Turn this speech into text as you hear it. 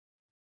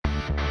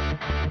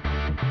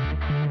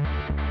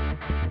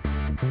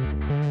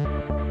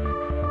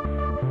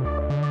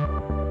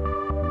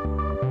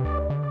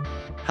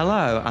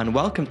Hello and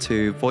welcome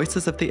to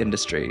Voices of the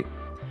Industry,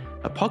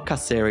 a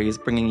podcast series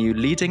bringing you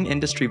leading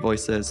industry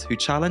voices who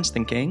challenge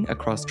thinking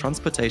across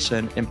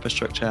transportation,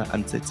 infrastructure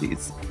and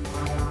cities.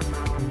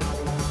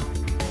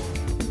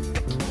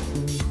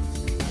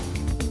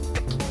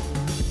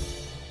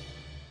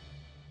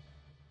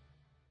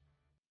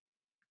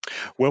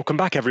 Welcome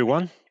back,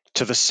 everyone,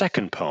 to the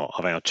second part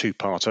of our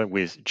two-parter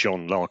with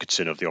John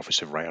Larkinson of the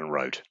Office of Rail and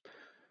Road.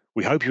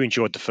 We hope you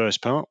enjoyed the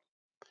first part,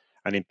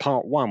 and in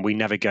part one, we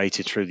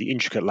navigated through the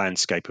intricate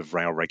landscape of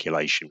rail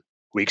regulation.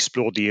 We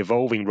explored the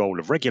evolving role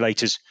of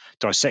regulators,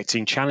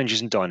 dissecting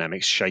challenges and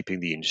dynamics shaping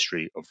the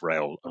industry of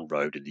rail and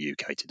road in the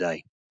UK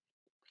today.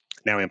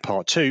 Now in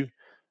part two,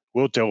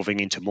 we're delving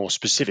into more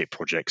specific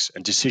projects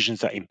and decisions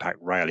that impact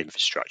rail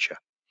infrastructure.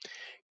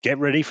 Get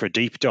ready for a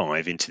deep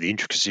dive into the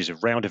intricacies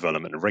of rail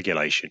development and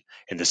regulation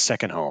in the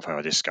second half of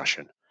our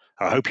discussion.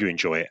 I hope you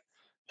enjoy it.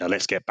 Now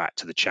let's get back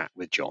to the chat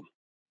with John.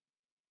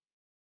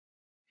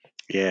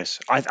 Yes,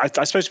 I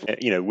suppose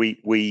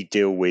we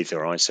deal with,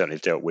 or I certainly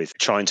have dealt with,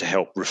 trying to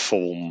help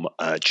reform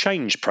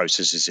change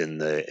processes in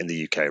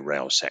the UK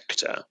rail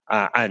sector,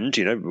 and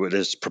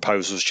there's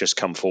proposals just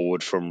come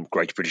forward from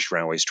Great British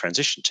Railways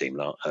transition team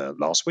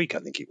last week, I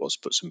think it was,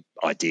 put some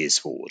ideas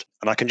forward,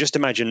 and I can just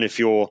imagine if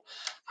you're,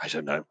 I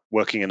don't know,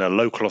 working in a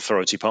local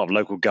authority, part of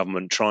local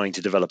government, trying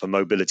to develop a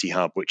mobility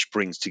hub which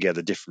brings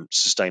together different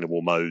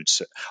sustainable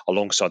modes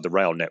alongside the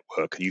rail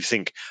network, and you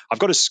think, I've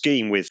got a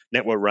scheme with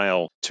Network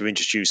Rail to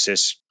introduce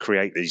this,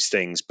 create these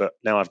things, but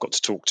now I've got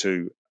to talk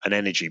to an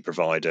energy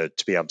provider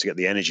to be able to get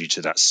the energy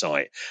to that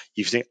site.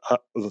 You think,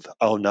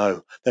 oh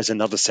no, there's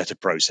another set of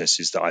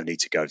processes that I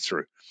need to go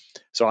through.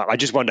 So I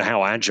just wonder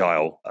how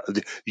agile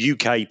the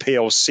UK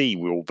PLC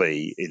will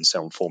be in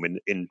some form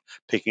in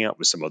picking up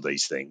with some of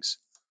these things.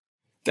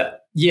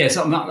 Yes,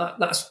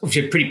 that's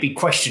obviously a pretty big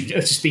question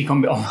to speak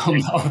on behalf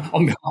of.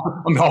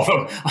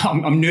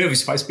 I'm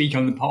nervous if I speak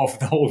on behalf of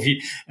the whole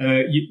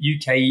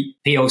UK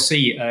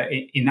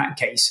PLC in that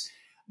case.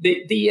 But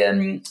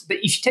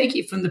if you take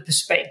it from the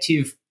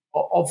perspective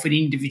of an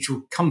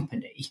individual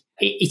company,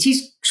 it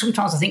is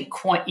sometimes, I think,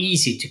 quite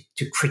easy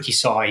to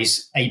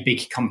criticise a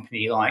big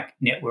company like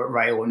Network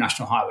Rail or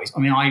National Highways. I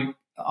mean,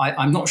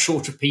 I'm not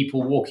short of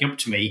people walking up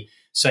to me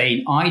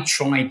saying, I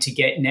tried to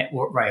get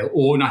Network Rail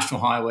or National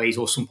Highways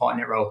or some part of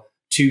Network Rail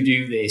to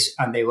do this,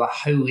 and they were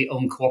wholly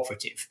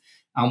uncooperative.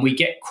 And we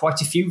get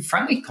quite a few,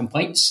 frankly,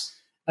 complaints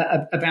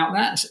about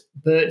that.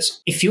 But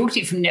if you look at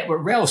it from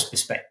Network Rail's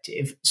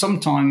perspective,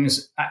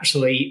 sometimes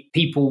actually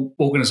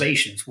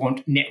organisations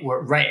want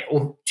Network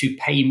Rail to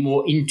pay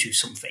more into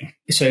something.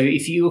 So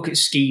if you look at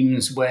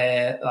schemes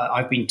where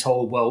I've been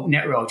told, well,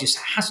 Network Rail just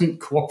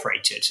hasn't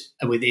cooperated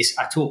with this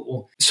at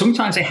all.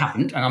 Sometimes they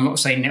haven't, and I'm not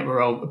saying Network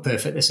Rail are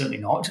perfect, they're certainly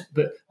not,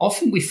 but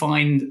often we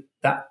find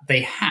that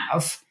they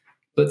have,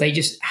 but they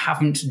just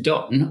haven't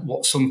done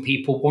what some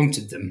people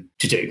wanted them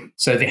to do.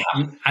 So they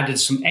haven't added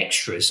some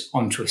extras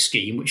onto a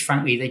scheme, which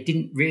frankly they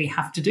didn't really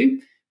have to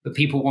do, but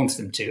people wanted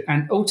them to.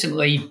 And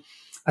ultimately,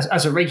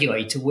 as a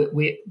regulator,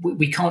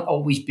 we can't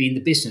always be in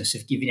the business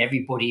of giving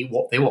everybody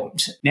what they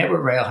want.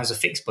 Network Rail has a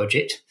fixed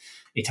budget.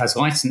 It has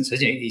licenses.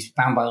 It's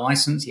bound by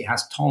license. It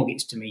has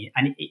targets to meet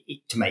and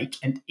to make,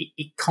 and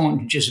it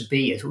can't just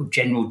be a sort of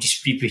general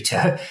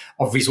distributor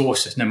of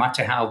resources, no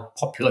matter how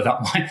popular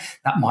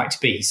that might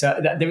be. So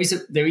there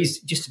is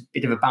just a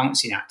bit of a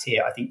balancing act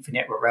here, I think, for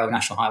Network Rail,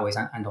 National Highways,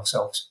 and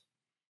ourselves.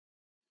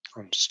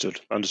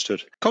 Understood.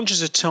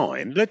 Conscious of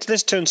time,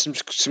 let's turn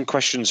some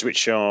questions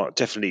which are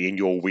definitely in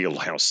your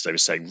wheelhouse, they would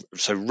say.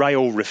 So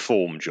rail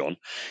reform, John.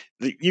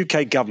 The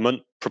UK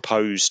government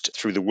proposed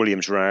through the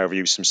Williams Rail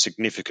Review some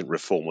significant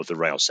reform of the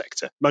rail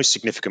sector, most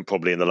significant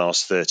probably in the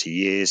last 30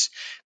 years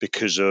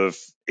because of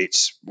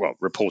its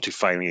reported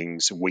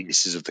failings and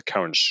weaknesses of the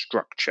current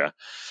structure.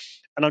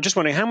 And I'm just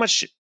wondering, how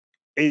much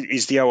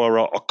is the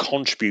ORR a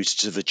contributor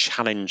to the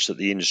challenge that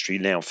the industry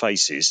now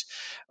faces,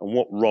 and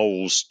what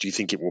roles do you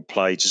think it will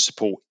play to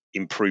support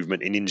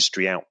improvement in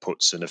industry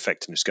outputs and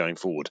effectiveness going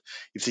forward?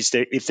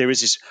 If there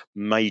is this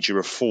major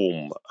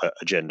reform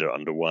agenda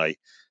underway,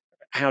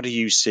 how do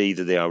you see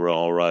that the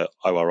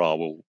ORR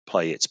will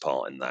play its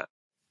part in that?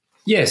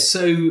 Yes,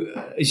 so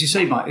as you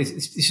say, Mike,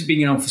 this has been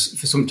going on for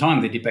some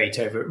time, the debate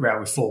over rail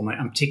reform,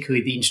 and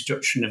particularly the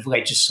introduction of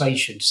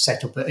legislation to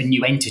set up a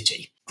new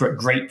entity,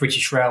 Great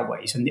British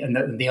Railways. And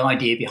the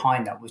idea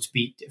behind that was to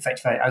be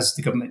effectively, as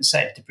the government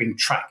said, to bring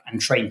track and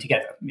train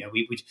together.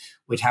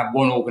 We'd have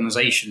one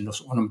organisation,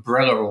 one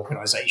umbrella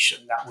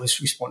organisation that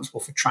was responsible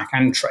for track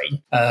and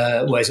train,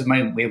 whereas at the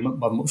moment we have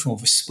much more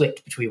of a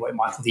split between what you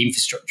might call the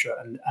infrastructure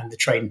and the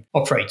train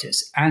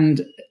operators.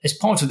 And as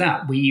part of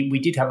that, we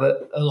did have a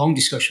long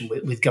discussion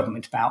with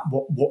government about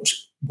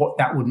what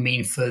that would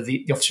mean for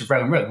the Office of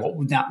Rail and Road. What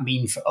would that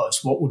mean for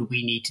us? What would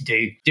we need to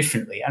do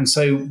differently? And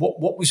so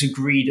what was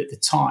agreed at the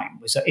time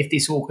was that if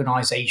this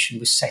organisation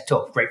was set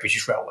up, Great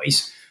British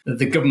Railways,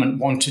 the government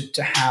wanted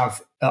to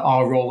have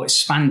our role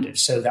expanded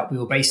so that we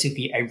were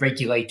basically a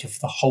regulator for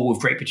the whole of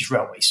Great British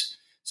Railways.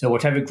 So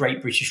whatever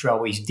Great British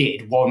Railways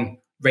did, one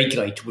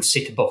regulator would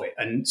sit above it.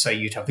 And so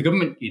you'd have the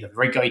government, you'd have the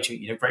regulator,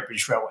 you'd have Great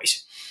British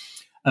Railways.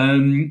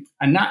 And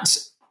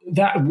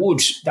that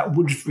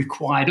would have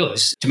required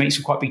us to make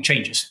some quite big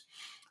changes.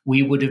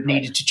 We would have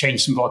needed to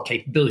change some of our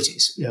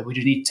capabilities. We'd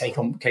have needed to take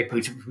on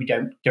capabilities which we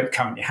don't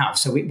currently have.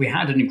 So we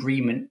had an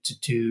agreement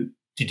to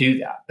do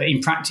that. But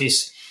in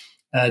practice,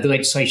 the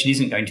legislation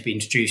isn't going to be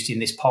introduced in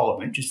this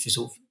Parliament, just for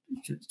sort of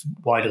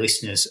wider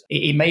listeners.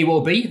 It may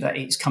well be that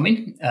it's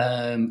coming,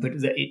 but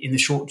in the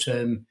short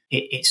term,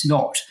 it's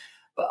not.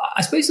 But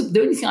I suppose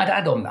the only thing I'd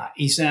add on that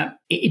is that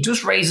it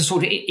does raise a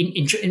sort of,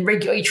 in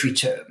regulatory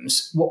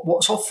terms,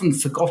 what's often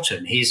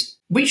forgotten is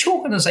which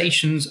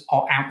organisations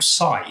are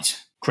outside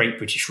Great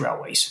British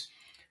Railways.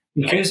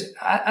 Because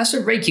as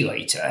a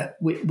regulator,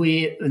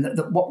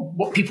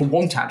 what people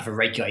want out of a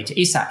regulator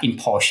is that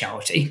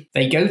impartiality.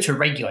 They go to a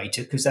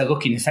regulator because they're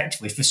looking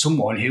effectively for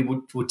someone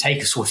who would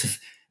take a sort of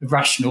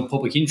rational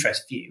public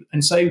interest view.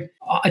 And so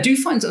I do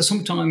find that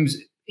sometimes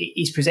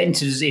it's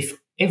presented as if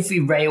every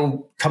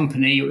rail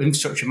company or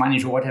infrastructure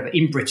manager or whatever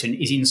in Britain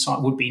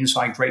would be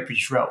inside Great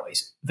British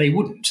Railways. They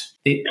wouldn't.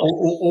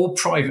 All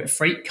private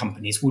freight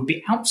companies would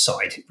be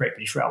outside Great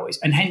British Railways.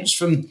 And hence,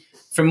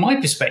 from my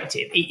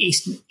perspective,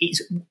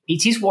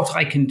 it is what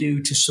I can do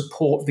to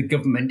support the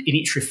government in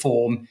its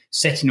reform,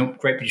 setting up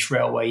Great British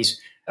Railways,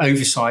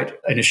 oversight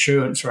and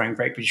assurance around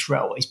Great British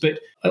Railways. But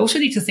I also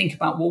need to think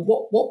about, well,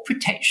 what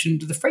protection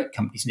do the freight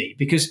companies need?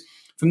 Because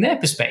from their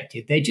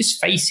perspective, they're just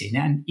facing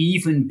an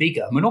even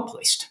bigger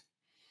monopolist.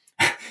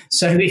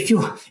 So if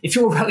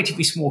you're a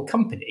relatively small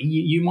company,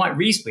 you might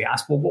reasonably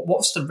ask, well,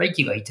 what's the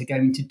regulator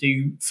going to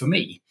do for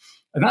me?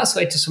 And that's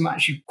led to some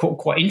actually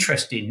quite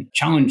interesting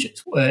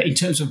challenges in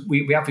terms of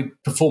we have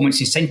performance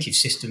incentive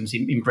systems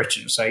in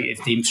Britain. So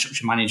if the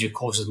infrastructure manager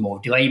causes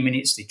more delay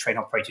minutes, the train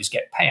operators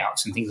get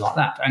payouts and things like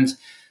that. And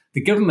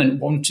the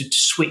government wanted to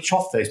switch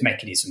off those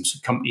mechanisms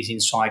for companies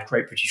inside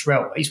Great British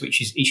Railways,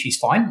 which is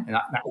fine, and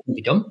that will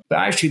be done. But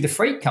actually the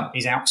freight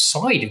companies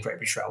outside of Great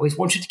British Railways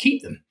wanted to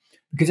keep them,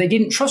 because they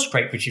didn't trust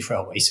Great British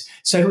Railways.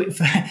 So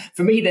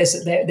for me, there's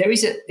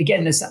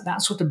that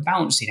sort of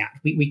balancing act.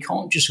 We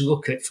can't just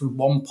look at through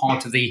one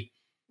part of the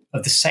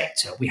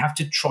sector. We have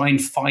to try and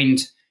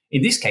find,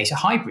 in this case, a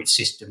hybrid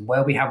system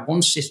where we have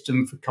one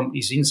system for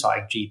companies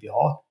inside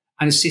GBR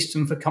and a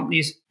system for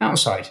companies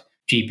outside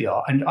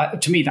GBR.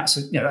 And to me, that's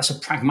a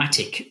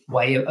pragmatic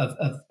way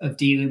of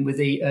dealing with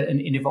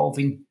an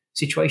evolving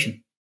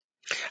situation.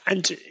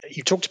 And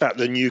you talked about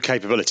the new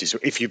capabilities. So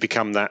if you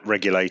become that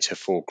regulator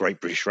for Great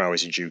British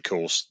Railways in due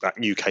course, that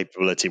new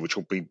capability, which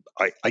will be,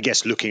 I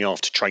guess, looking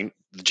after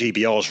the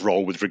GBR's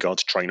role with regard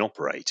to train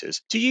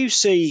operators. Do you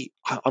see,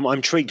 I'm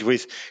intrigued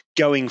with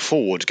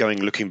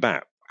looking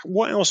back,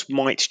 what else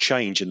might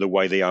change in the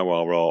way the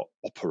ORR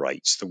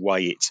operates, the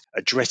way it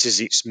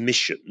addresses its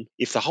mission?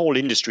 If the whole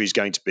industry is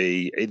going to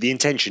be, the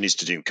intention is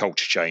to do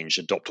culture change,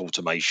 adopt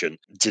automation,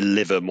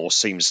 deliver more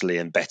seamlessly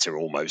and better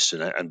almost,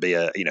 and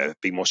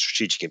be more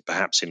strategic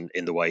perhaps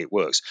in the way it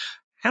works.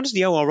 How does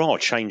the ORR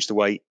change the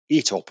way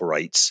it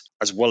operates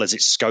as well as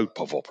its scope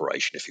of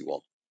operation, if you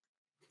want?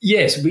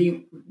 Yes,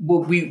 we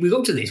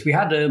looked at this. We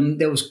had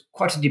there was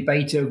quite a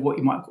debate of what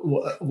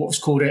was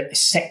called a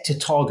sector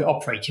target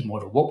operating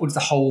model. What would the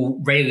whole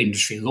rail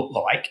industry look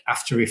like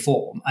after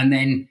reform? And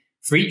then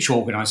for each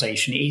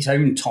organisation, its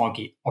own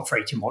target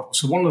operating model.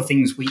 So one of the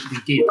things we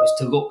did was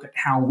to look at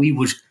how we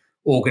would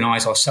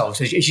organise ourselves.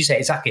 As you say,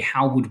 exactly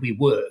how would we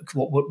work?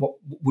 What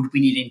would we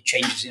need in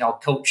changes in our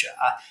culture?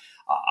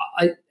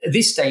 At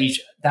this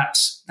stage, that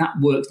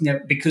work's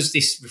never, because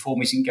this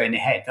reform isn't going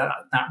ahead.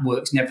 That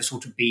work's never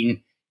sort of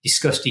been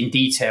discussed in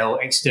detail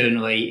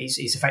externally. Is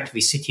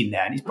effectively sitting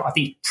there, and I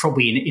think it's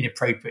probably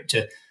inappropriate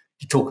to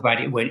talk about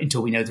it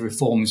until we know the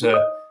reforms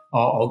are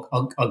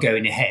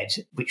going ahead,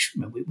 which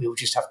we'll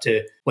just have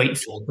to wait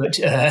for. But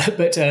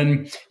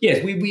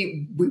yes, we've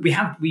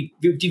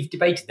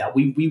debated that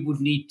we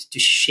would need to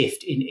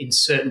shift in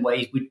certain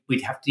ways.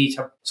 We'd have to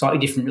have slightly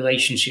different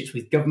relationships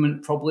with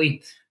government,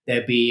 probably.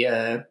 There'd be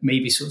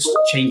maybe sort of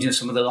changing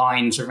some of the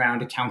lines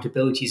around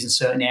accountabilities in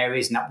certain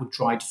areas, and that would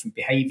drive different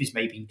behaviours,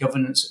 maybe in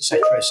governance,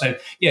 etc. So,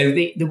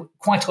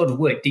 quite a lot of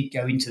work did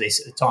go into this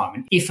at the time,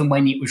 and if and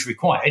when it was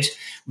required,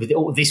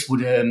 this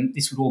would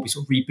all be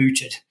sort of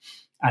rebooted,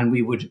 and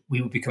we would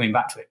be coming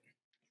back to it.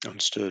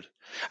 Understood.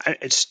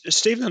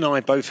 Stephen and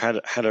I both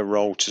had a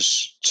role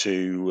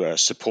to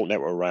support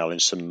Network Rail in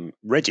some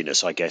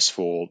readiness, I guess,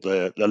 for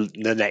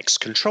the next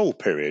control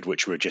period,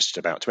 which we're just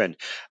about to end.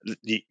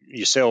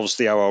 Yourselves,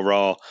 the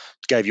ORR,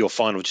 gave your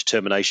final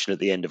determination at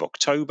the end of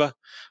October.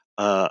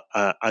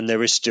 And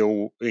there is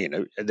still,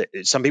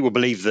 some people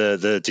believe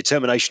the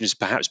determination is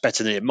perhaps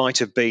better than it might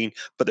have been,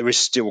 but there is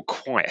still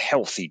quite a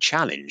healthy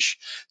challenge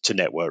to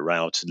Network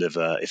Rail to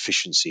deliver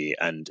efficiency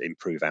and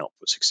improve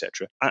outputs,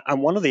 etc.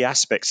 And one of the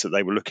aspects that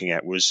they were looking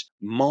at was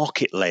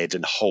market-led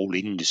and whole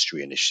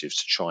industry initiatives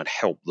to try and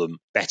help them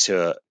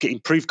better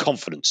improve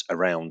confidence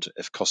around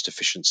cost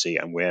efficiency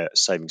and where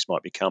savings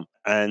might become.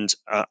 And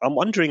I'm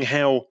wondering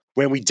how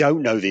When we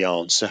don't know the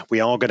answer, we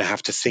are going to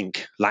have to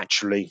think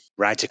laterally,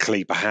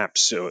 radically,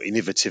 perhaps, or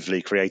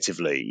innovatively,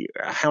 creatively.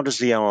 How does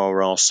the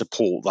ORR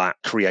support that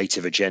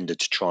creative agenda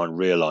to try and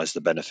realise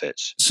the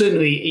benefits?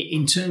 Certainly,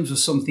 in terms of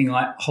something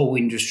like whole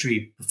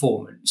industry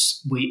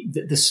performance,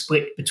 the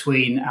split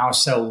between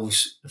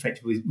ourselves,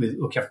 effectively with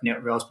looking after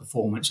Network Rail's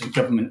performance, and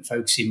government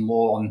focusing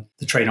more on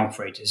the train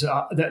operators,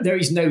 there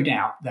is no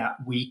doubt that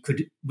we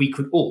could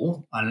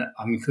all, and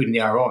I'm including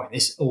the ORR in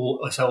this,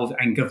 all ourselves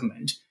and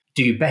government,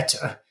 do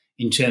better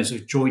in terms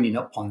of joining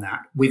up on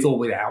that, with or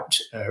without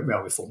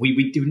rail reform.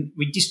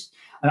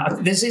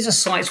 There's a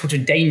slight sort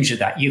of danger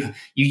that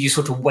you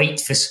sort of wait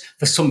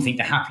for something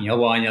to happen.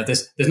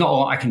 There's not a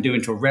lot I can do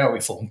until rail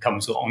reform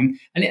comes along,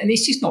 and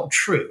it's just not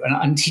true.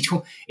 And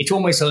it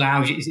almost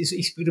allows you. It's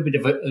a little bit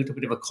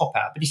of a cop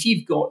out. But if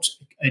you've got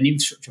an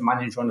infrastructure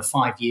manager on a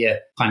 5-year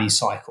planning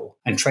cycle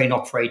and train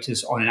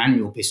operators on an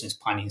annual business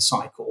planning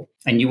cycle,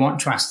 and you want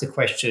to ask the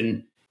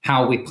question,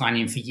 how are we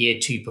planning for year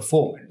 2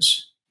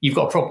 performance? You've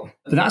got a problem.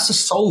 But that's a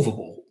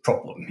solvable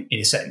problem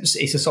in a sense.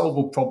 It's a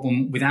solvable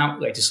problem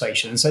without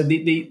legislation. And so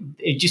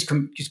it just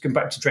come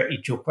back to directly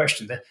to your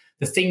question.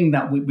 The thing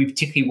that we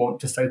particularly want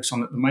to focus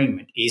on at the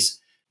moment is,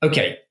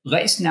 okay,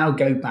 let's now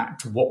go back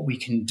to what we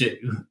can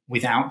do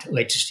without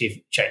legislative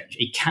change.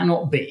 It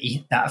cannot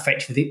be that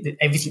effectively that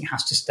everything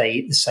has to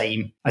stay the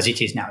same as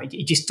it is now.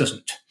 It just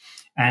doesn't.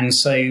 And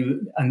so,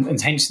 and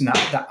hence in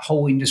that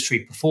whole industry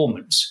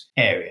performance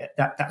area,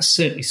 that's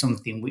certainly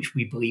something which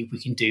we believe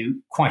we can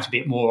do quite a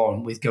bit more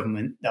on with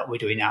government that we're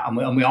doing now.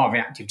 And we are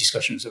in active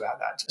discussions about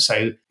that.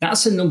 So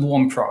that's the number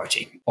one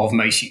priority of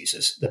most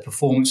users, the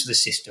performance of the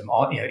system.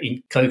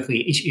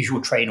 Colloquially, is your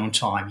train on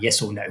time,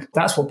 yes or no?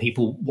 That's what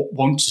people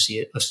want to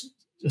see us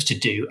to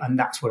do. And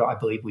that's what I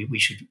believe we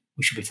should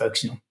be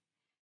focusing on.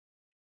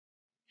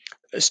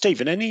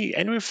 Stephen, any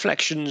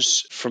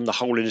reflections from the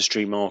whole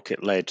industry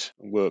market-led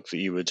work that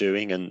you were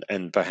doing,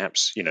 and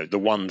perhaps the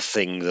one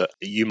thing that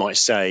you might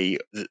say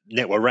that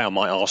Network Rail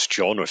might ask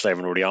John, or if they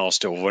haven't already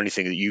asked it, or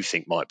anything that you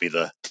think might be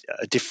a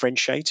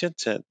differentiator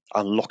to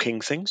unlocking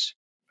things?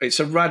 It's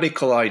a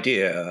radical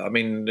idea. I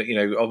mean,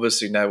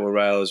 obviously Network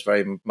Rail has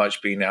very much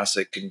been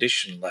asset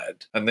condition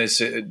led, and this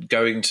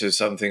going to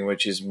something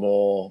which is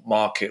more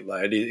market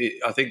led.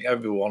 I think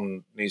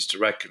everyone needs to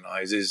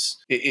recognise is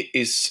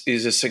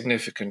a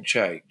significant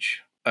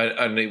change,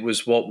 and it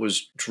was what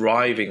was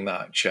driving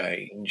that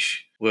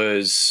change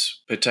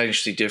was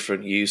potentially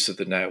different use of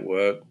the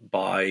network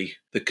by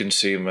the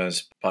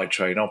consumers, by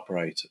train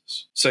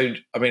operators. So,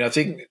 I mean, I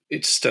think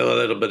it's still a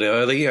little bit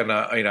early, and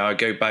I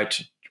go back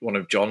to one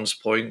of John's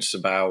points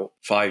about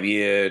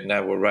 5-year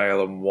Network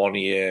Rail and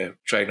 1-year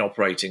train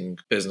operating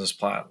business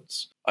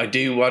plans. I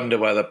do wonder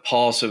whether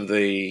part of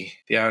the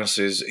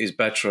answer is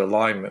better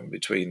alignment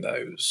between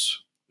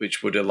those,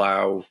 which would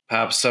allow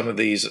perhaps some of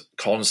these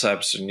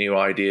concepts and new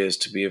ideas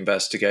to be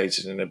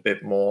investigated in a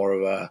bit more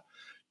of a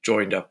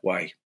joined up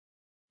way.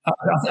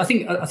 I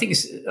think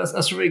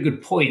that's a really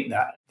good point,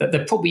 that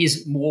there probably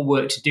is more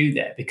work to do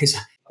there, because I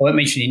won't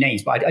mention any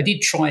names, but I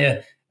did try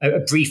a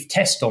brief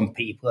test on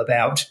people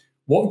about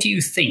what do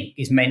you think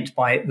is meant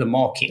by the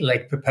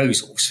market-led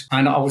proposals?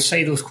 And I would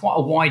say there was quite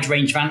a wide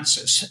range of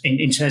answers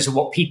in terms of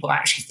what people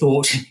actually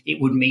thought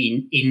it would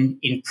mean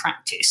in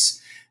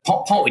practice.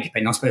 Partly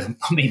depending, I suppose,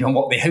 maybe on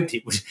what they hoped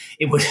it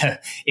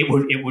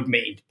would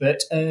mean.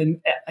 But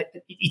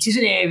it is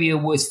an area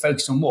worth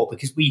focusing on more,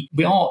 because we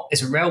are,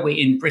 as a railway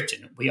in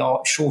Britain, we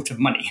are short of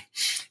money.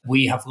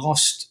 We have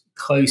lost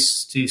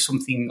close to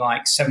something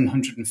like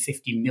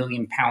 £750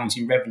 million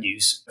in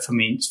revenues from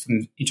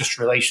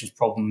industrial relations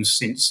problems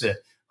since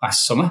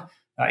last summer.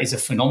 That is a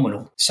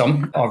phenomenal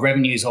sum. Our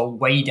revenues are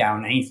way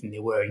down anything they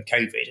were in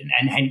COVID,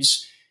 and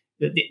hence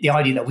the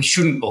idea that we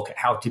shouldn't look at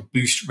how to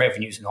boost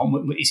revenues and all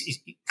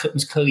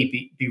must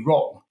clearly be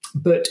wrong.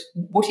 But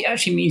what it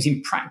actually means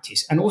in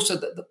practice, and also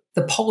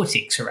the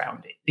politics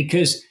around it,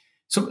 because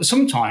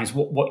sometimes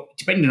what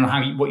depending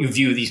on what your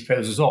view of these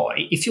proposals are,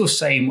 if you're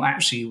saying, well,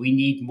 actually we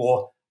need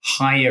more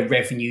higher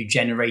revenue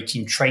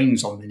generating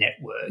trains on the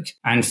network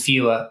and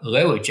fewer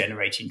lower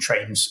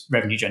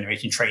revenue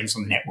generating trains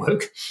on the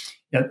network,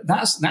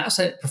 that's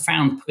a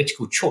profound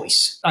political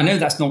choice. I know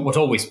that's not what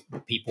always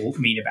people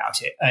mean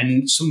about it,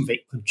 and some of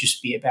it could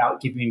just be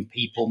about giving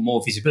people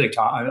more visibility.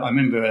 I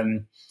remember,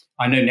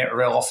 I know Network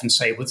Rail often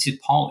say, well, this is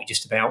partly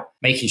just about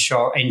making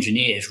sure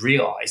engineers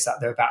realise that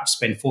they're about to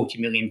spend £40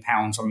 million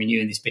on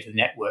renewing this bit of the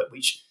network,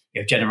 which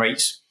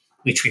generates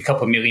literally a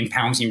couple of £1 million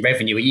in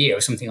revenue a year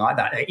or something like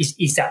that.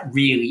 Is that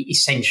really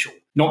essential?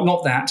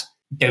 Not that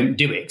don't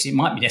do it, because it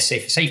might be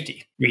necessary for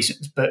safety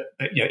reasons, but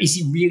is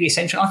it really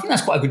essential? I think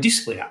that's quite a good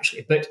discipline,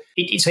 actually. But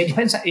it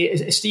depends.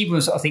 As Stephen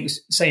was, I think,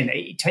 saying that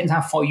it depends how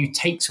far you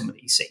take some of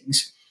these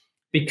things.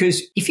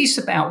 Because if it's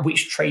about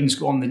which trains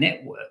go on the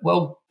network,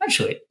 well,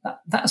 actually,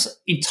 that's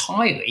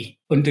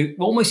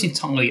almost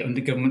entirely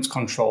under government's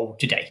control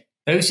today.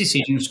 Those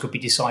decisions could be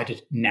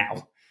decided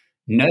now.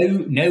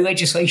 No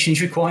legislation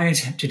is required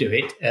to do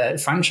it.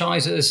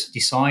 Franchisers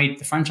decide,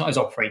 the franchise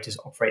operators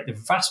operate the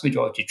vast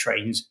majority of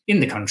trains in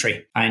the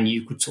country, and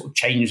you could sort of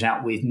change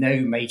that with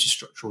no major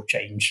structural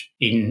change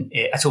in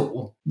it at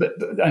all.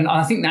 And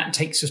I think that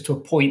takes us to a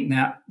point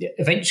that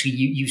eventually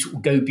you sort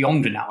of go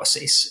beyond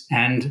analysis,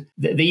 and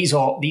these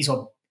are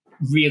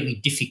really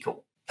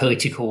difficult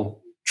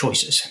political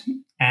choices.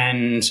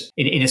 And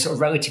in a sort of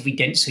relatively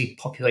densely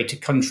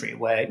populated country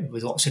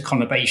with lots of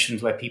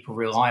conurbations where people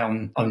rely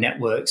on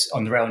networks,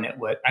 on the rail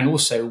network, and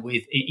also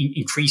with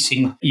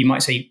increasing, you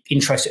might say,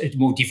 interest at a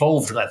more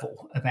devolved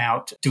level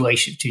about the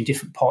relationship between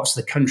different parts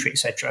of the country,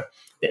 etc.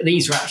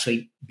 These are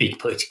actually big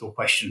political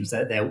questions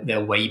that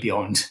they're way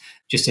beyond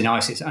just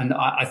analysis. And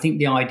I think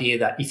the idea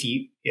that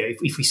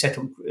if we set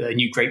up a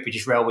new Great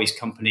British Railways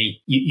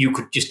company, you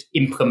could just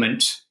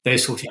implement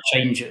those sort of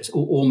changes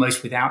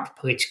almost without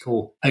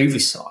political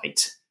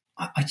oversight,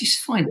 I just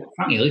find it,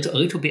 frankly, a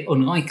little bit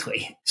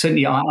unlikely.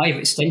 Certainly, I have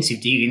extensive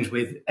dealings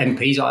with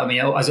MPs. I mean,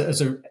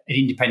 as an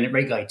independent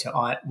regulator,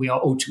 we are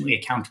ultimately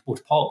accountable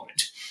to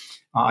Parliament.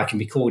 I can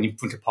be called in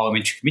front of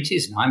parliamentary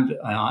committees, and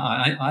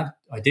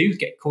I do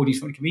get called in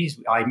front of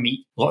committees. I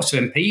meet lots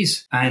of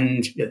MPs,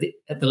 and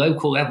at the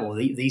local level,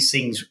 these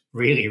things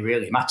really,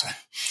 really matter.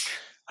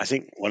 I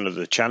think one of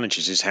the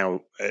challenges is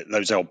how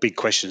those are big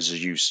questions,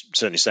 as you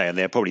certainly say, and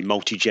they're probably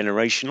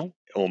multi-generational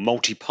or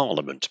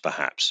multi-parliament,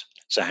 perhaps.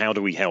 So how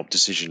do we help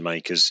decision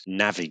makers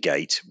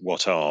navigate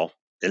what are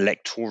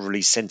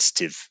electorally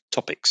sensitive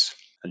topics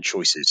and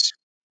choices?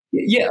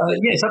 Yes,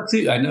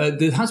 absolutely. And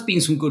there has been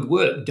some good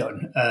work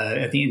done,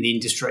 I think, in the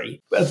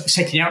industry,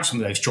 setting out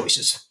some of those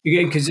choices.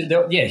 Because,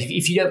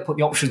 if you don't put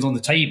the options on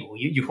the table,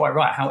 you're quite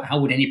right. How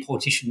would any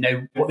politician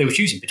know what they were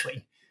choosing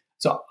between?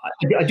 So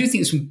I do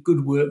think some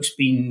good work's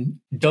been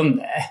done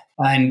there,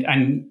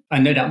 and I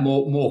know that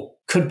more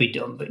could be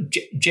done. But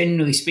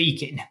generally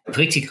speaking,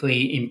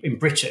 politically in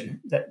Britain,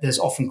 that there's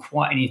often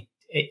quite an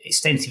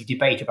extensive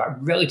debate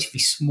about relatively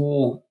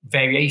small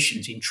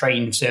variations in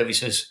train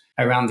services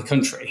around the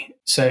country.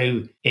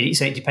 So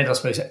it depends, I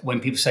suppose,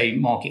 when people say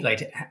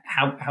market-led,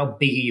 how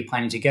big are you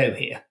planning to go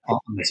here on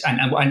this?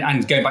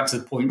 And going back to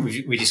the point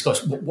we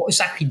discussed, what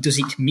exactly does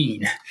it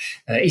mean?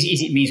 Is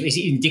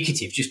it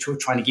indicative, just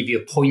trying to give you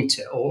a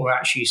pointer, or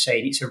actually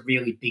saying it's a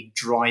really big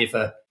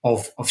driver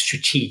of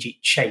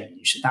strategic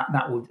change?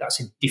 That's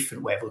a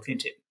different way of looking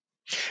at it.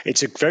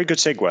 It's a very good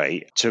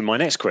segue to my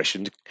next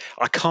question.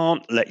 I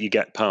can't let you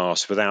get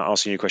past without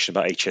asking you a question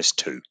about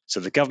HS2. So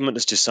the government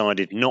has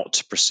decided not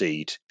to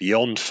proceed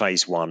beyond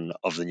phase 1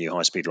 of the new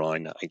high-speed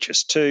line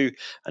HS2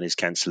 and is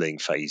cancelling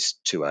phase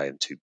 2A and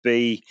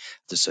 2B.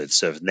 So the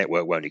service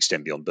network won't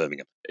extend beyond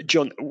Birmingham.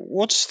 John,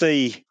 what's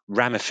the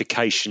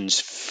ramifications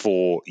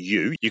for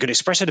you? You can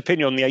express an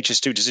opinion on the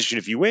HS2 decision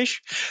if you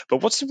wish,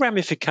 but what's the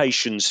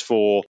ramifications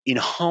for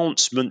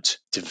enhancement,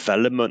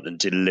 development and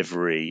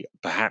delivery,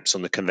 perhaps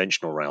on the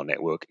conventional rail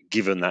network,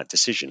 given that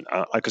decision?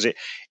 Because it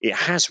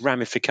has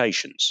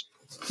ramifications.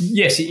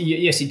 Yes,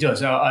 it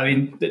does. I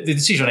mean, the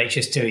decision on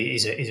HS2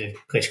 is a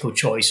political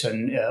choice,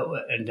 and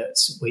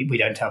we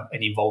don't have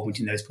any involvement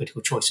in those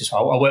political choices.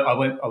 So I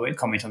won't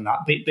comment on that.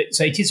 But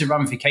so it is a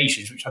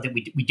ramifications, which I think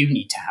we do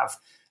need to have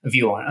a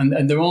view on.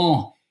 And there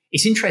are.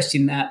 It's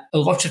interesting that a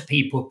lot of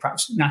people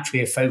perhaps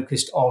naturally are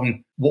focused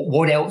on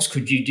what else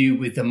could you do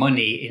with the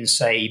money in,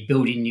 say,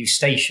 building new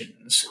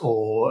stations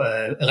or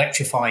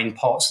electrifying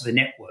parts of the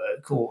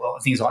network or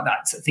things like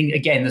that. So I think,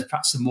 again, there's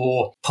perhaps the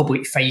more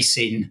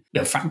public-facing,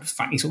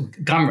 frankly, sort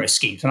of glamorous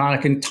schemes. And I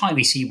can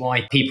entirely see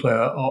why people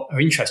are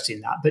interested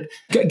in that.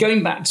 But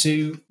going back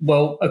to,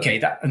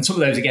 and some of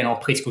those, again, are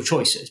political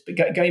choices. But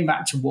going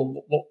back to,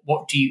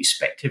 what do you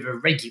expect of a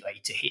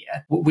regulator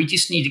here? We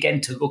just need, again,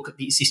 to look at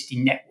the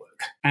existing network.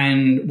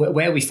 And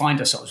where we find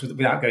ourselves,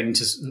 without trying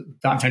to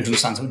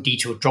understand sort of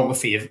detailed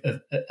geography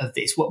of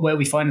this, where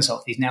we find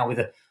ourselves is now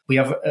we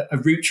have a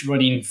route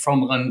running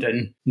from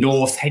London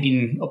north,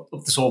 heading up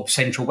the sort of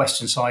central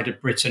western side of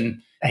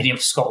Britain, heading up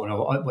to Scotland,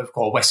 or what we've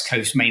got a West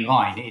Coast main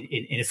line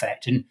in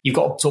effect. And you've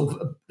got sort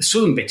of a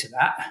southern bit of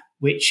that,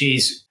 which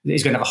is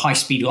going to have a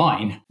high-speed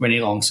line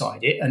running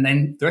alongside it, and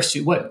then the rest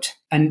of it won't.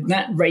 And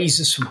that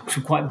raises some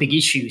quite big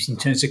issues in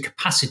terms of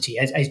capacity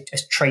as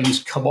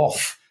trains come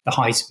off the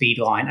high-speed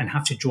line and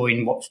have to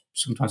join what's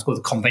sometimes called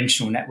the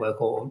conventional network,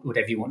 or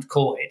whatever you want to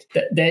call it.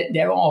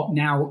 There are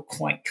now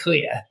quite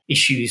clear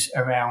issues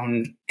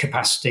around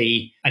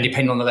capacity, and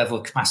depending on the level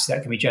of capacity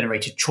that can be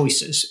generated,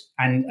 choices.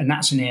 And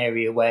that's an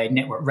area where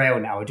Network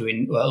Rail now are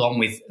doing, along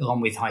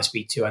with High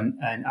Speed 2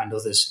 and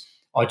others,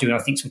 are doing, I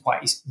think, some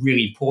quite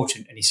really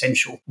important and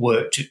essential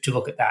work to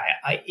look at that.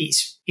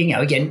 It's,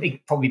 again,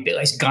 probably a bit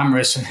less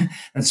glamorous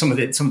than some of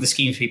the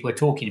schemes people are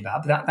talking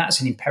about, but that's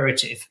an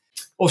imperative.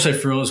 Also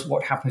for us,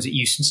 what happens at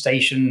Euston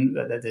Station,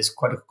 there's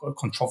quite a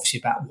controversy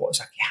about what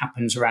exactly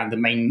happens around the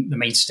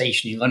main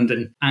station in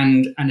London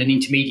and an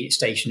intermediate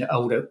station at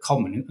Old Oak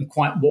Common, and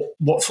quite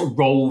what sort of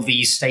role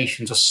these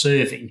stations are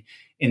serving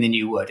in the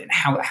new world, and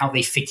how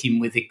they fit in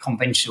with the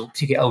conventional,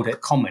 particularly Old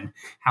Oak Common,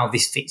 how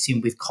this fits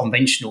in with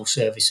conventional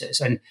services.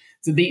 And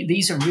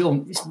these are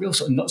real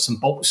sort of nuts and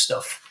bolts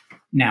stuff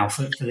now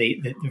for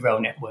the rail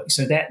network.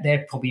 So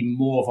they're probably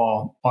more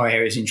of our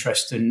areas of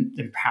interest than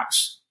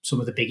perhaps some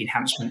of the big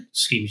enhancement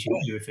schemes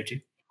you refer to.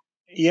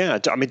 Yeah,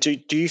 I mean,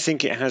 do you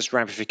think it has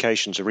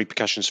ramifications or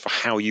repercussions for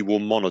how you will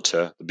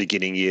monitor the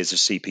beginning years of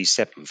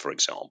CP7, for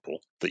example?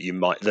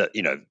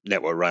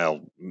 Network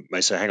Rail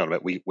may say, hang on a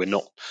minute,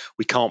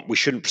 we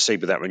shouldn't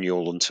proceed with that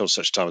renewal until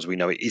such time as we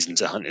know it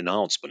isn't an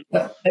enhancement.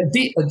 At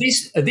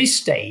this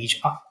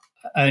stage,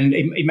 and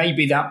it may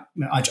be that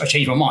I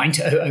changed my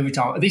mind over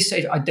time. At this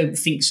stage, I don't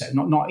think so.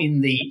 Not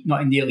in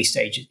the early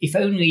stages. If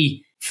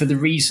only for the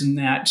reason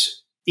that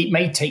it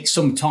may take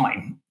some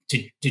time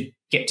to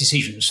get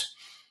decisions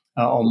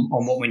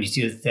on what we need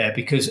to do there,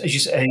 because as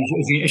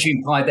you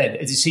implied there, the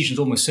decision's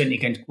almost certainly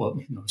going to,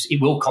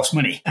 it will cost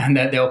money, and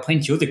there are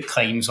plenty of other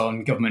claims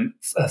on government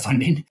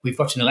funding. We've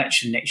got an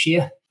election next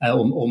year,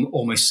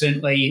 almost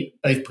certainly.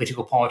 Both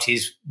political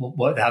parties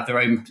will have their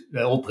own,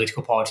 all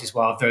political parties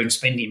will have their own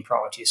spending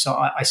priorities. So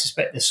I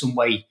suspect there's some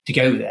way to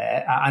go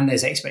there, and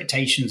there's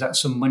expectations that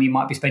some money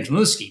might be spent on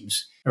other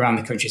schemes around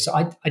the country. So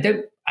I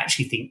don't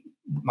actually think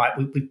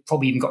we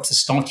probably even got to the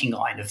starting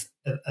line of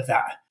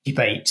that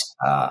debate.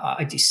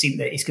 I just think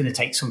that it's going to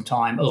take some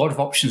time. A lot of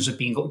options have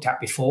been looked at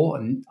before,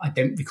 and I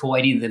don't recall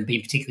any of them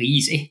being particularly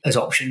easy as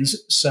options.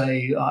 So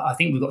I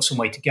think we've got some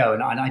way to go,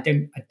 and I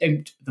don't at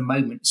the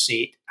moment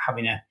see it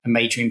having a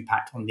major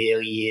impact on the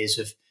early years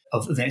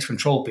of the next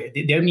control period.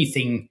 The only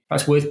thing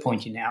that's worth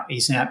pointing out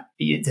is that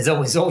there's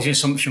always an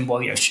assumption,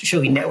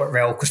 surely Network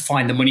Rail could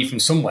find the money from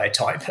somewhere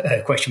type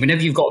question.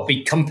 Whenever you've got a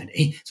big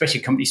company,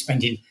 especially a company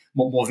spending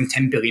more than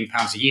 £10 billion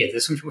a year,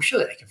 there's assumption,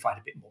 surely they can find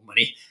a bit more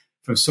money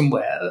from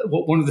somewhere.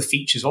 One of the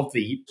features of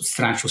the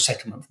financial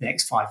settlement for the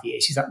next 5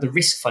 years is that the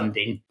risk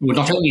funding,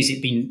 not only has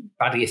it been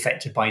badly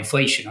affected by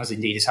inflation, as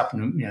indeed has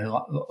happened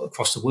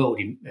across the world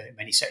in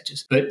many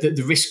sectors, but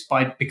the risk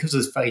because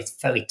of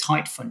fairly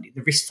tight funding,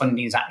 the risk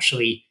funding is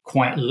actually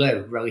quite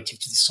low relative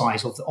to the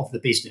size of the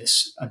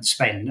business and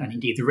spend, and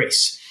indeed the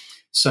risks.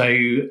 So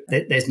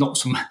there's not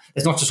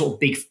a sort of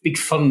big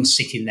fund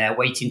sitting there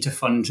waiting to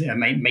fund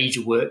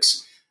major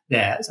works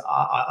there. So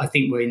I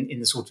think we're in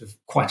the sort of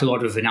quite a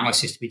lot of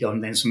analysis to be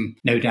done. Then some,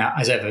 no doubt,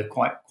 as ever,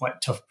 quite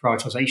tough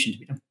prioritisation to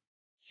be done.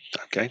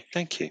 Okay,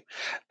 thank you.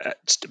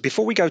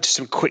 Before we go to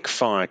some quick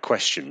fire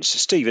questions,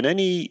 Stephen,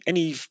 any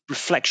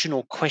reflection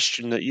or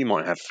question that you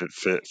might have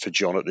for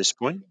John at this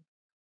point?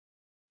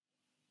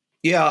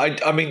 Yeah,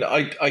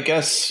 I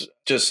guess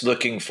just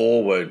looking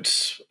forward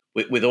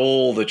with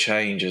all the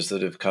changes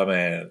that have come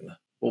in,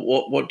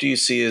 what do you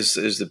see as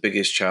the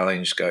biggest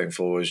challenge going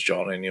forward,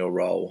 John, in your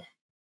role?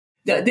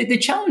 The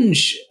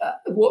challenge,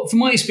 from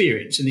my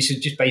experience, and this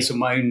is just based on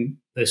my own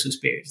personal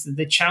experience,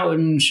 the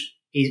challenge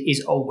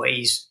is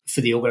always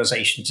for the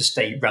organisation to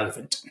stay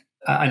relevant.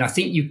 And I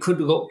think you could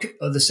look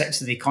at the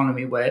sectors of the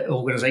economy where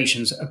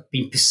organisations have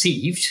been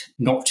perceived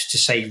not to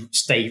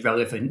stay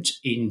relevant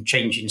in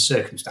changing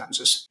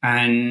circumstances.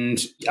 And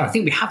I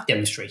think we have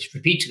demonstrated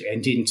repeatedly,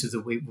 and into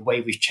the way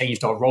we've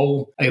changed our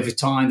role over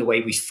time, the way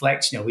we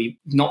flex. We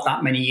not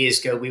that many years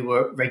ago, we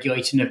were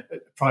regulating a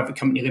private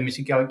company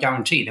limited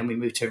guarantee. Then we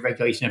moved to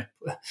regulating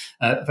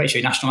a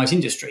virtually nationalised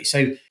industry.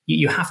 So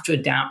you have to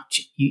adapt.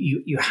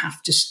 You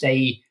have to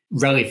stay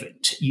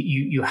relevant.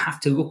 You have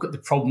to look at the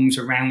problems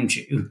around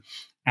you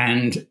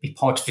and be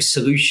part of a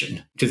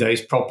solution to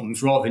those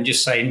problems, rather than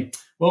just saying,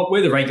 well,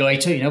 we're the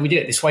regulator, we do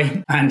it this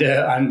way,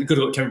 and good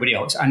luck to everybody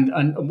else. And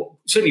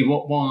certainly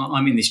while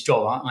I'm in this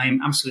job, I am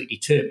absolutely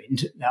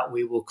determined that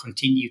we will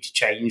continue to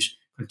change,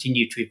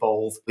 continue to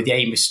evolve with the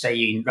aim of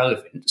staying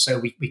relevant so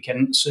we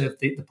can serve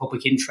the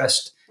public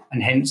interest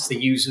and hence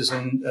the users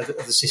and of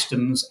the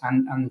systems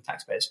and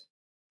taxpayers.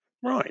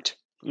 Right.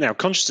 Now,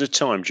 conscious of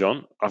time,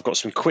 John, I've got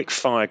some quick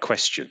fire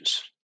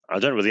questions. I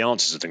don't know whether the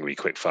answers are going to be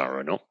quick fire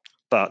or not,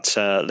 but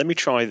let me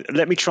try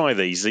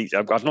these.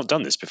 I've not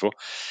done this before.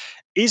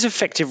 Is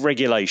effective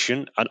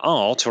regulation an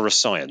art or a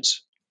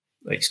science?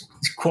 It's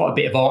quite a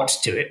bit of art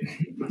to it,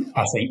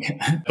 I think.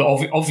 But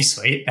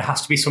obviously, there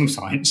has to be some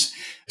science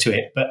to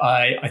it. But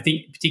I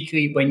think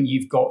particularly when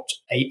you've got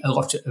a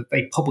lot of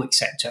a public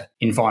sector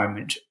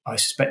environment, I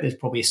suspect there's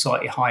probably a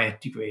slightly higher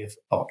degree of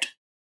art.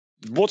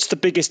 What's the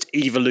biggest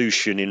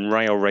evolution in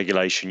rail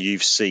regulation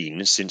you've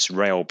seen since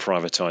rail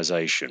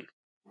privatisation?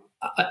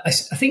 I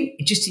think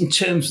just in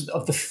terms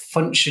of the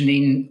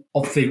functioning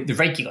of the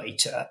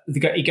regulator,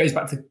 it goes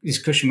back to the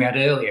discussion we had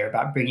earlier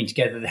about bringing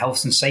together the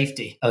health and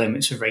safety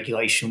elements of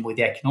regulation with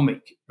the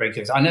economic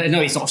regulators. I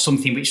know it's not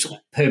something which sort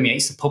of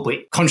permeates the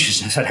public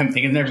consciousness, I don't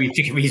think, and there's no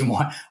particular reason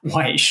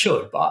why it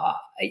should. But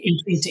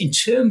in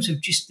terms of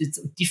just the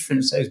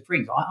difference those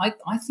bring, I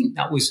think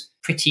that was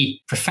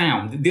pretty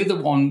profound. The other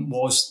one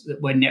was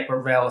that when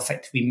Network Rail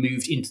effectively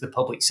moved into the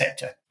public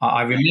sector.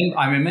 I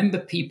remember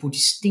people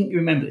distinctly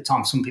remember at the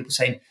time, some people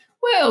saying,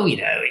 well, he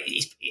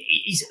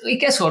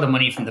gets a lot of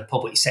money from the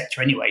public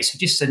sector anyway,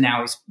 so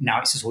now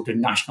it's a sort of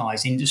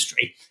nationalised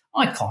industry.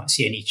 I can't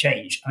see any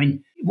change. I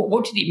mean,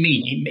 what did it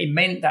mean? It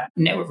meant that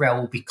Network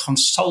Rail will be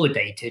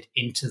consolidated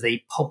into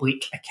the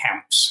public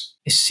accounts.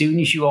 as soon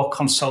as you are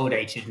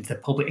consolidated into the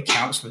public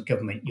accounts of the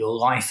government, your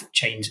life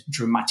changes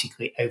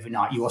dramatically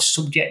overnight. You are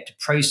subject to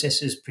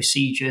processes,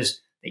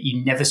 procedures that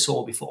you never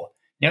saw before.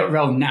 Network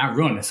Rail now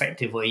run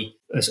effectively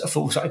as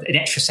an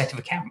extra set of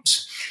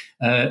accounts.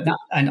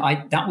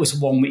 That was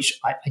one which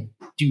I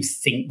do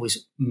think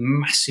was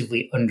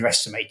massively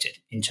underestimated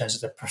in terms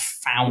of the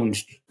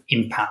profound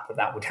impact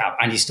that would have,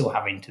 and is still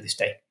having to this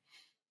day.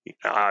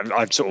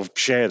 I'd sort of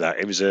share that.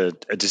 It was a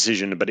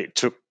decision, but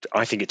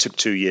I think it took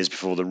 2 years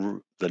before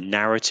the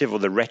narrative or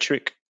the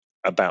rhetoric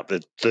about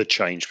the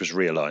change was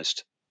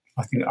realised.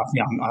 I think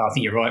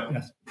you're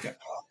right. Yeah.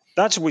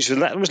 That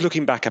was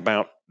looking back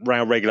about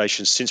rail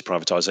regulations since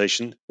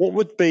privatisation. What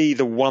would be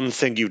the one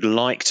thing you'd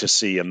like to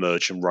see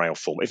emerge from rail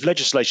reform? If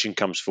legislation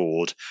comes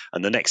forward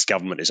and the next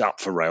government is up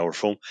for rail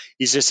reform,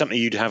 is there something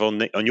you'd have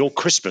on your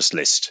Christmas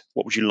list?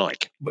 What would you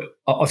like? Well,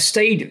 I've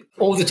stayed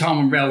all the time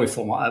on rail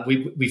reform.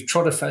 We've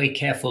trod a fairly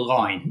careful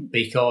line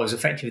because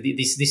effectively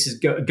this is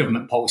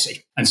government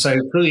policy. And so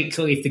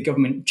clearly if the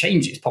government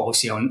changes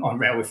policy on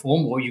rail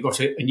reform, or you've got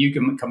a new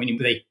government coming in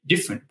with a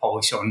different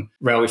policy on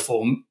rail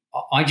reform,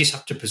 I just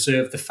have to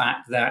preserve the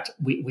fact that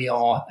we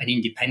are an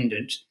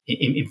independent,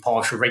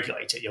 impartial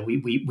regulator.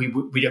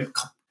 We don't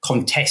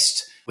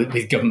contest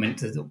with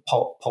government the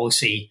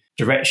policy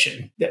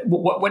direction.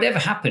 Whatever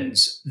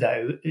happens,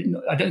 though,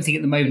 I don't think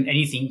at the moment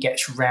anything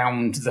gets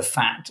round the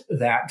fact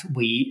that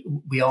we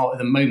are at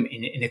the moment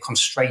in a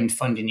constrained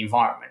funding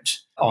environment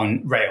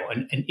on rail.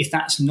 And if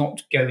that's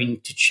not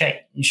going to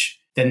change,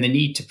 then the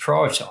need to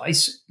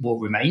prioritise will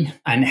remain,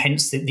 and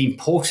hence the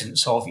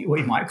importance of what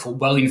you might call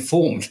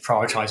well-informed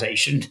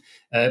prioritisation.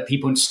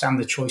 People understand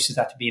the choices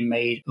that are being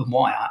made and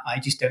why.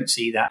 I just don't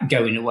see that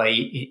going away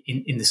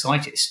in the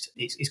slightest.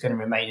 It's going to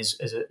remain as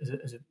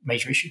a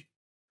major issue.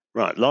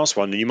 Right, last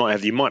one. You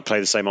might play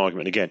the same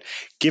argument again.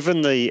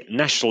 Given the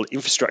National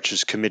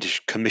Infrastructures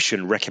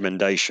Commission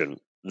recommendation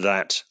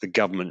that the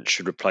government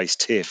should replace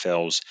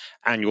TfL's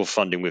annual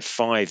funding with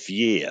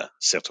 5-year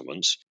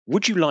settlements,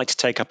 would you like to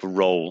take up a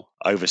role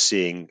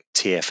overseeing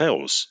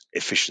TfL's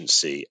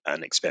efficiency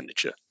and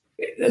expenditure?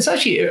 It's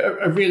actually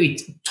a really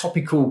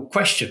topical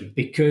question,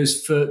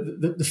 because for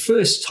the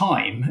first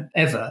time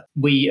ever,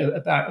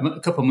 about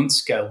a couple of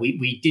months ago,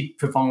 we did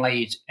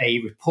provide a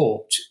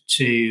report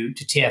to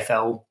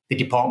TfL, the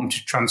Department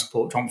of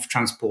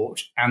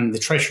Transport, and the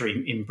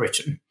Treasury in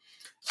Britain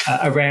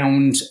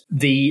around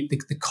the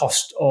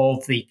cost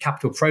of the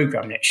capital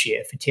programme next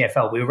year for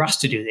TfL. We were asked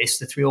to do this.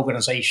 The three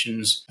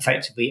organisations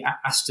effectively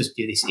asked us to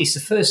do this. It's the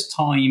first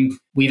time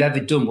we've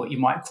ever done what you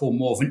might call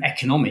more of an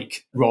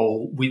economic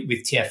role with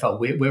TfL.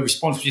 We're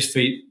responsible, just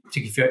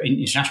particularly for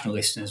international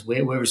listeners,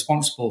 we're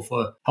responsible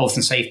for health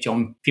and safety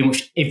on pretty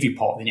much every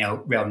part of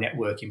the rail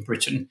network in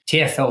Britain.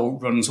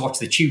 TfL runs a lot of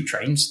the tube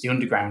trains, the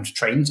underground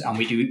trains, and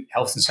we do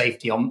health and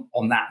safety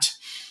on that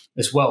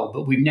as well.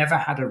 But we've never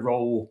had a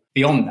role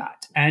beyond that.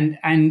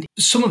 And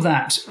some of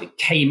that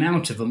came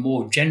out of a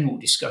more general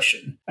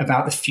discussion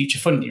about the future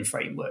funding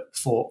framework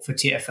for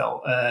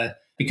TfL.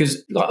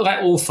 Because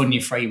like all funding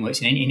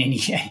frameworks in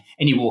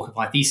any walk of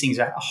life, these things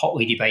are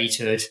hotly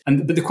debated.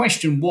 But the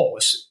question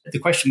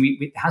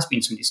has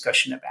been some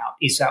discussion about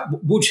is that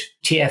would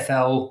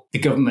TfL, the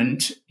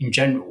government in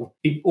general,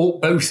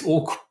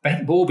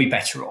 all be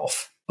better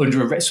off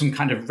under some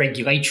kind of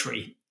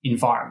regulatory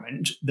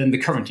environment than the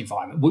current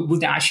environment?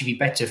 Would that actually be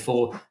better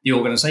for the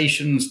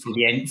organisations, for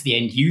the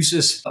end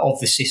users of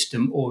the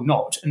system, or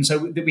not? And so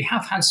we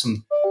have had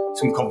some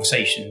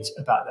conversations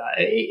about that.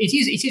 It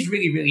is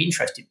really, really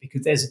interesting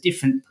because there's a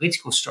different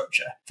political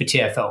structure for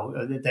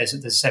TfL. There's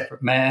a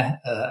separate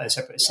mayor, a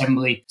separate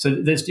assembly, so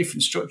there's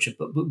different structure.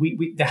 But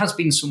there has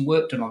been some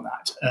work done on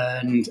that,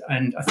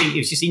 and I think it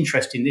was just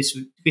interesting. This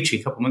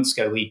literally a couple of months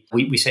ago,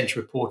 we sent a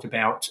report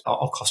about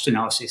our cost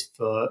analysis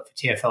for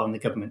TfL and the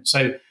government.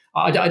 So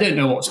I don't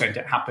know what's going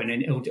to happen,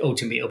 and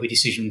ultimately it'll be a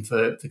decision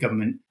for the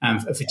government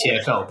and for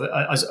TfL. But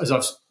as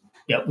I've,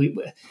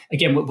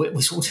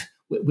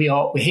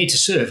 we're here to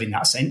serve in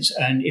that sense,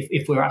 and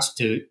if we're asked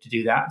to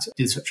do that,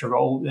 do such a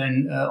role,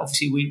 then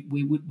obviously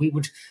we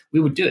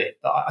would do it.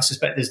 But I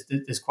suspect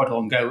there's quite a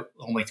long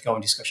way to go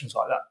in discussions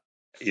like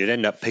that. You'd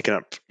end up picking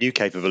up new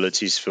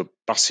capabilities for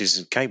buses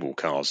and cable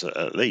cars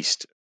at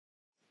least.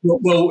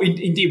 Well,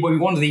 indeed,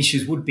 one of the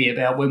issues would be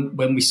about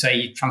when we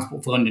say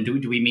Transport for London,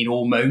 do we mean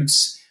all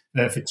modes?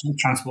 For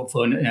Transport for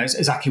London,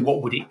 exactly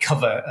what would it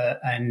cover,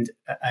 and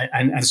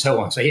so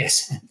on. So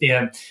yes,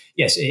 and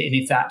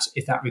if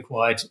that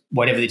required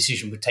whatever the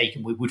decision would take,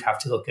 and we would have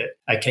to look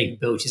at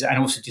capabilities, and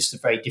also just a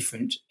very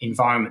different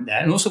environment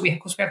there. And also,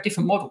 we have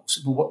different models.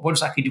 What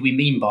exactly do we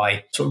mean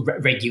by sort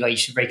of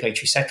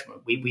regulatory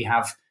settlement? We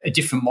have a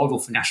different model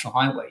for national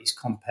highways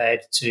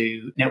compared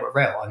to Network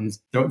Rail, and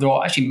there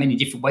are actually many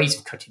different ways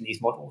of cutting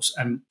these models,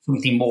 and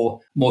something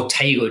more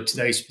tailored to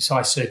those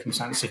precise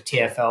circumstances of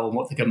TfL and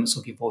what the government's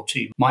looking for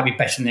too might be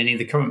better than any of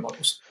the current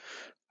models.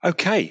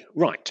 Okay,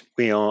 right.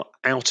 We are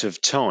out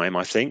of time,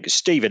 I think.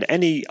 Stephen,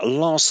 any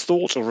last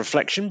thought or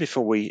reflection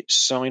before we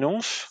sign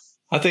off?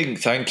 I think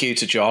thank you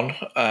to John,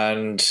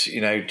 and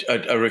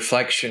a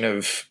reflection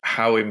of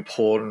how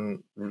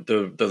important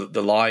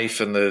the life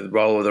and the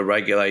role of the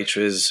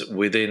regulator is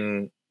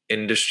within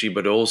industry,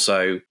 but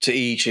also to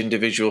each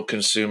individual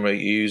consumer who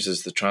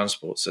uses the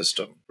transport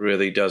system.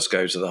 Really does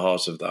go to the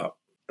heart of that.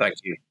 Thank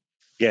you.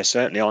 Yeah,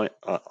 certainly.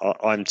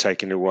 I'm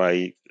taking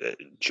away,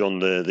 John,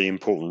 the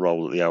important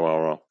role that the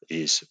ORR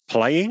is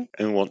playing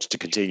and wants to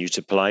continue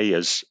to play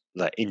as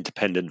that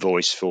independent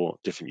voice for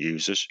different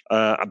users.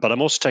 But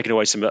I'm also taking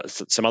away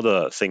some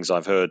other things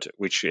I've heard,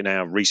 which in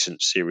our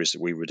recent series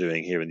that we were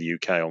doing here in the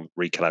UK on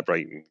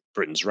recalibrating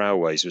Britain's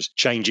railways was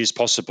change is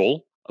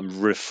possible. And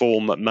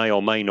reform may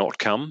or may not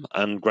come,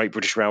 and Great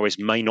British Railways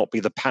may not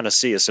be the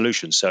panacea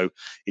solution. So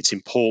it's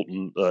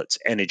important that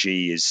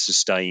energy is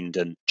sustained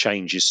and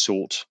change is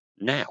sought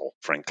now,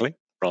 frankly,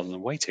 rather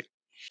than waiting.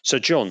 So,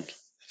 John,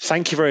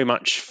 thank you very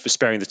much for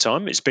sparing the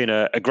time. It's been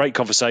a great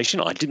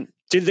conversation. I didn't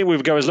think we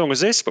would go as long as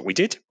this, but we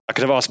did. I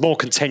could have asked more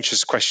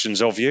contentious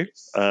questions of you,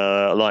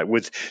 like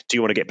do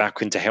you want to get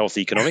back into health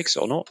economics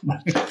or not?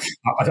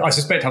 I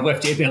suspect I've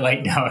left it a bit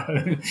late now,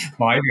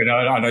 Mike,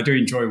 and I do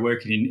enjoy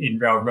working in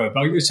railroad.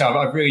 So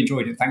I've really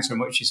enjoyed it. Thanks very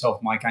much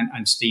yourself, Mike,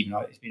 and Stephen.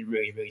 It's been a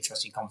really, really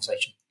interesting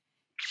conversation.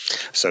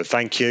 So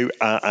thank you.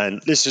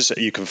 And listeners,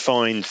 you can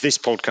find this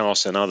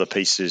podcast and other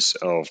pieces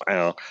of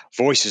our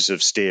Voices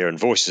of Steer and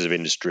Voices of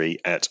Industry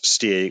at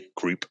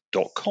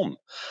steergroup.com.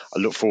 I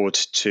look forward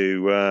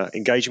to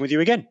engaging with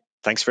you again.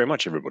 Thanks very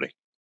much, everybody.